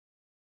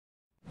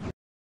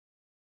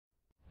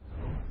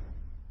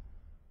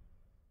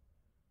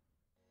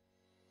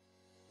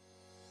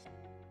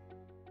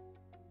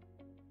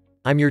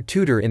I'm your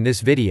tutor in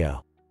this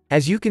video.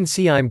 As you can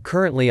see, I'm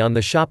currently on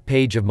the shop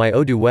page of my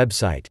Odoo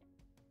website.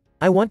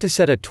 I want to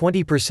set a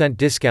 20%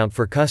 discount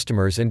for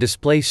customers and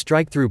display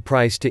Strikethrough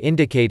price to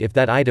indicate if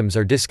that items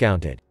are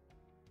discounted.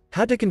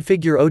 How to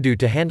configure Odoo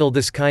to handle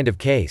this kind of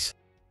case?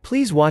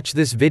 Please watch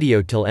this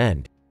video till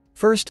end.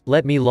 First,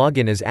 let me log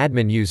in as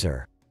admin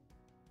user.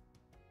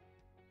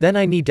 Then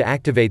I need to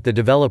activate the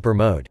developer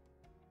mode.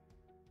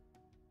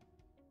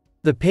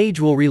 The page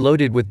will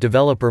reloaded with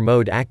developer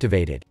mode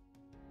activated.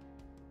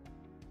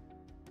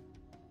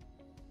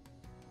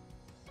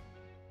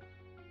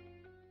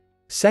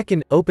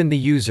 Second, open the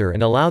user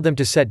and allow them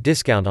to set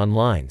discount on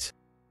lines.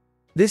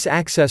 This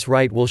access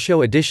right will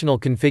show additional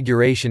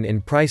configuration in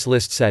price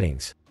list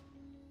settings.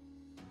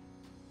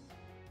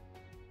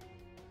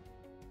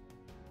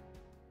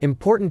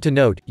 Important to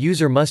note,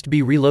 user must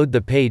be reload the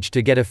page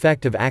to get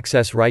effective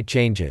access right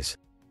changes.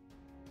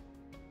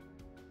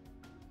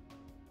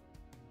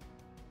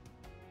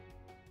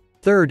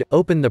 Third,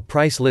 open the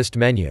price list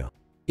menu.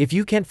 If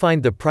you can't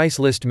find the price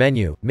list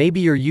menu, maybe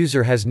your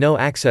user has no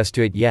access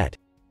to it yet.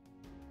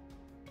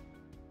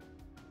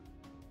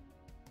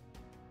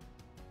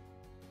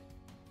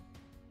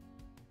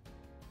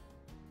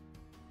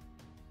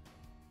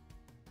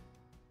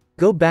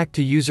 Go back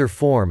to user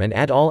form and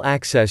add all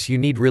access you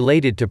need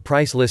related to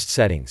price list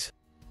settings.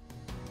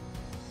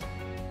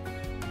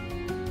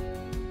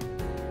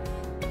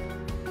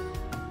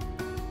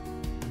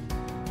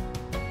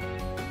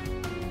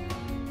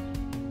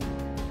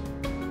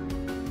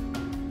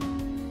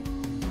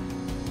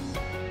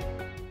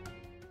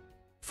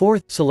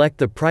 Fourth, select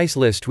the price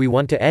list we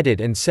want to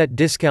edit and set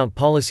discount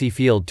policy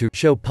field to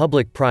show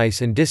public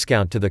price and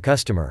discount to the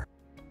customer.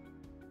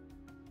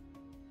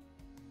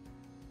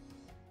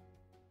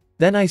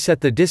 Then I set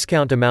the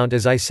discount amount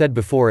as I said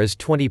before as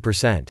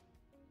 20%.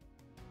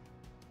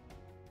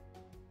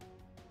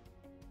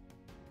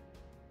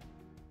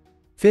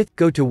 Fifth,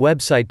 go to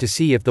website to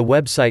see if the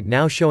website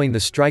now showing the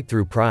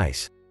Strikethrough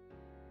price.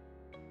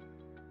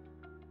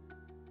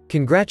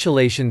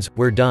 Congratulations,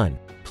 we're done.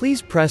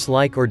 Please press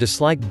like or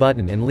dislike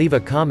button and leave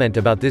a comment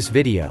about this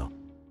video.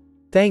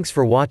 Thanks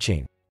for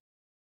watching.